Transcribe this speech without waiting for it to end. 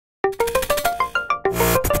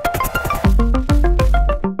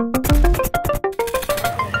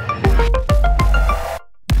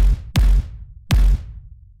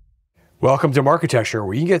Welcome to Marketecture,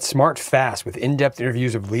 where you can get smart fast with in-depth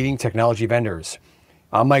interviews of leading technology vendors.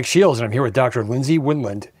 I'm Mike Shields, and I'm here with Dr. Lindsey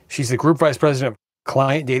Woodland. She's the Group Vice President of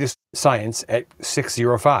Client Data Science at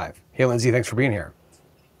 605. Hey, Lindsey, thanks for being here.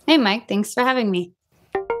 Hey, Mike. Thanks for having me.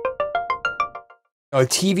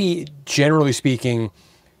 TV, generally speaking,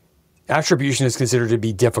 attribution is considered to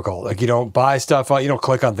be difficult. Like, you don't buy stuff, you don't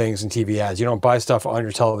click on things in TV ads. You don't buy stuff on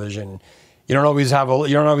your television. You don't always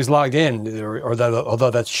logged in, or that,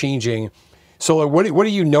 although that's changing. So, like, what do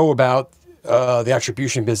you know about the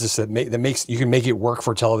attribution business that makes you can make it work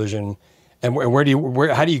for television, and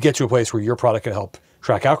how do you get to a place where your product can help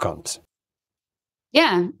track outcomes?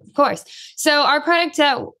 Yeah, of course. So our product,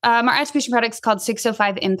 our attribution product is called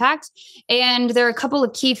 605 Impact, and there are a couple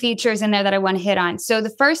of key features in there that I want to hit on. So the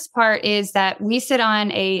first part is that we sit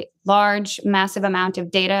on a large, massive amount of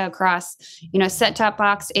data across, set-top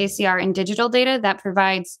box, ACR, and digital data that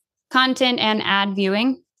provides content and ad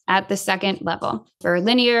viewing at the second level for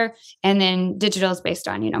linear, and then digital is based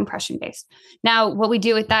on, impression based. Now, what we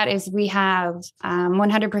do with that is we have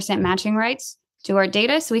 100% matching rights to our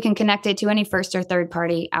data, so we can connect it to any first or third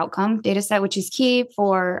party outcome data set, which is key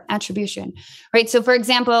for attribution, right? So for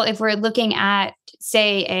example, if we're looking at,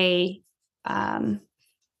 say, a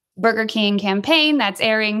Burger King campaign that's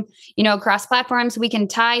airing, across platforms, we can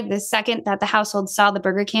tie the second that the household saw the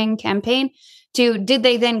Burger King campaign to, did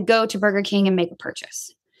they then go to Burger King and make a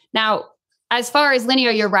purchase? Now, as far as linear,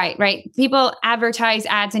 you're right? People advertise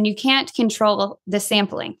ads and you can't control the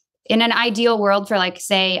sampling. In an ideal world for, like,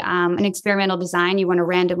 say, an experimental design, you want to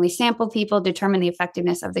randomly sample people, determine the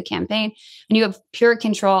effectiveness of the campaign, and you have pure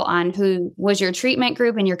control on who was your treatment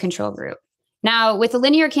group and your control group. Now, with a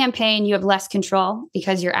linear campaign, you have less control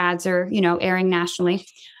because your ads are, airing nationally.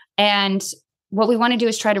 And what we want to do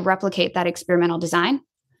is try to replicate that experimental design.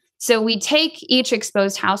 So we take each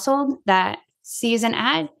exposed household that sees an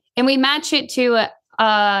ad and we match it to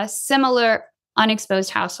a similar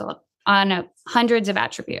unexposed household on hundreds of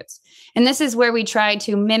attributes. And this is where we try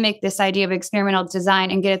to mimic this idea of experimental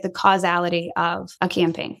design and get at the causality of a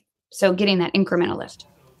campaign. So getting that incremental lift.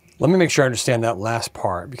 Let me make sure I understand that last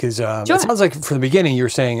part, because It sounds like from the beginning you're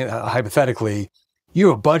saying, hypothetically, you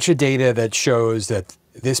have a bunch of data that shows that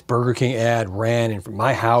this Burger King ad ran in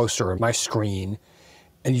my house or my screen,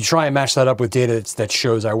 and you try and match that up with data that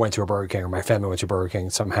shows I went to a Burger King or my family went to Burger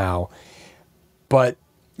King somehow. But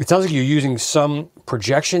it sounds like you're using some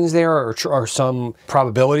projections there or some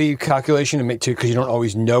probability calculation to make because you don't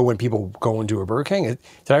always know when people go into a Burger King. Did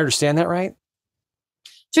I understand that right?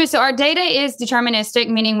 True. So our data is deterministic,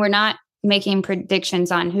 meaning we're not making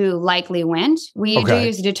predictions on who likely went. We do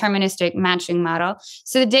use a deterministic matching model.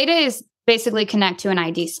 So the data is basically connect to an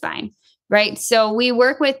ID spine, right? So we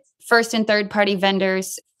work with first and third party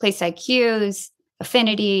vendors, PlaceIQs,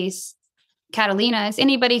 Affinities, Catalinas,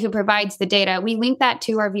 anybody who provides the data. We link that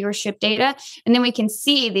to our viewership data, and then we can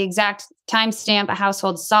see the exact timestamp a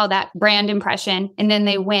household saw that brand impression, and then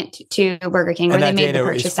they went to Burger King, or they made the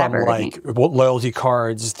purchase at Burger King. What loyalty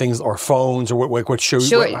cards, things, or phones, or what shows?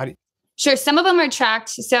 Sure. Some of them are tracked.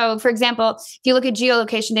 So, for example, if you look at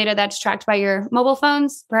geolocation data that's tracked by your mobile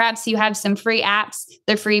phones, perhaps you have some free apps.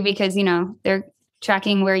 They're free because, they're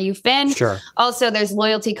tracking where you've been. Sure. Also, there's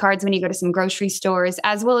loyalty cards when you go to some grocery stores,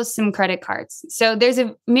 as well as some credit cards. So there's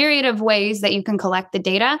a myriad of ways that you can collect the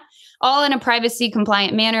data, all in a privacy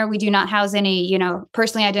compliant manner. We do not house any,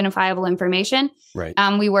 personally identifiable information. Right.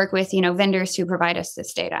 We work with, vendors who provide us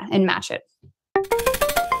this data and match it.